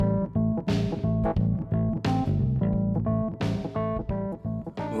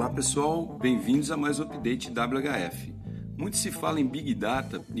Olá pessoal, bem-vindos a mais um update WHF. Muito se fala em Big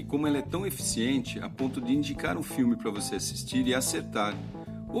Data e como ela é tão eficiente a ponto de indicar um filme para você assistir e acertar,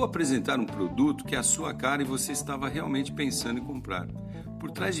 ou apresentar um produto que é a sua cara e você estava realmente pensando em comprar.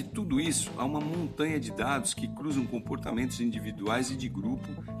 Por trás de tudo isso, há uma montanha de dados que cruzam comportamentos individuais e de grupo,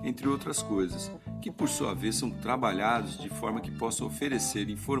 entre outras coisas, que por sua vez são trabalhados de forma que possam oferecer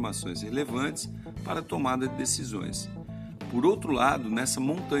informações relevantes para a tomada de decisões. Por outro lado, nessa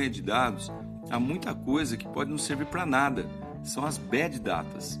montanha de dados, há muita coisa que pode não servir para nada, são as bad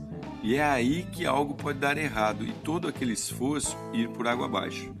datas. E é aí que algo pode dar errado e todo aquele esforço ir por água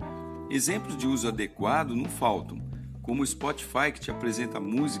abaixo. Exemplos de uso adequado não faltam, como o Spotify que te apresenta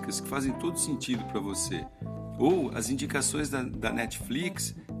músicas que fazem todo sentido para você, ou as indicações da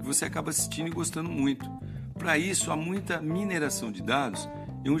Netflix que você acaba assistindo e gostando muito. Para isso, há muita mineração de dados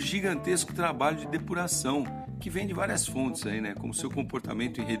e um gigantesco trabalho de depuração que vem de várias fontes, como seu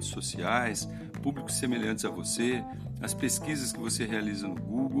comportamento em redes sociais, públicos semelhantes a você, as pesquisas que você realiza no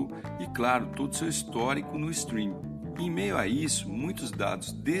Google e, claro, todo o seu histórico no stream. E, em meio a isso, muitos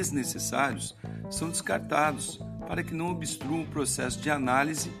dados desnecessários são descartados para que não obstruam o processo de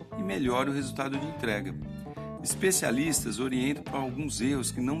análise e melhore o resultado de entrega. Especialistas orientam para alguns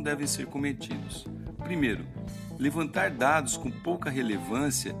erros que não devem ser cometidos. Primeiro, levantar dados com pouca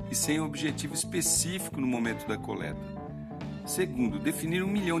relevância e sem objetivo específico no momento da coleta. Segundo, definir 1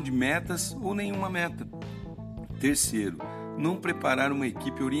 milhão de metas ou nenhuma meta. Terceiro, não preparar uma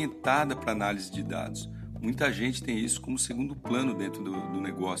equipe orientada para análise de dados. Muita gente tem isso como segundo plano dentro do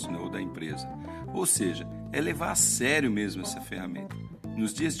negócio, ou da empresa. Ou seja, é levar a sério mesmo essa ferramenta.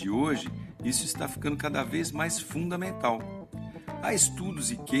 Nos dias de hoje, isso está ficando cada vez mais fundamental. Há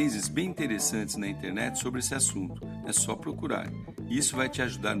estudos e cases bem interessantes na internet sobre esse assunto, é só procurar. Isso vai te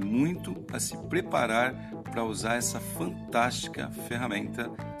ajudar muito a se preparar para usar essa fantástica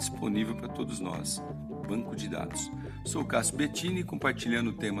ferramenta disponível para todos nós, banco de dados. Sou o Cássio Bettini,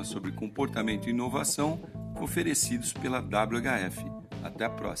 compartilhando temas sobre comportamento e inovação oferecidos pela WHF. Até a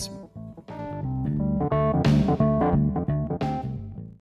próxima!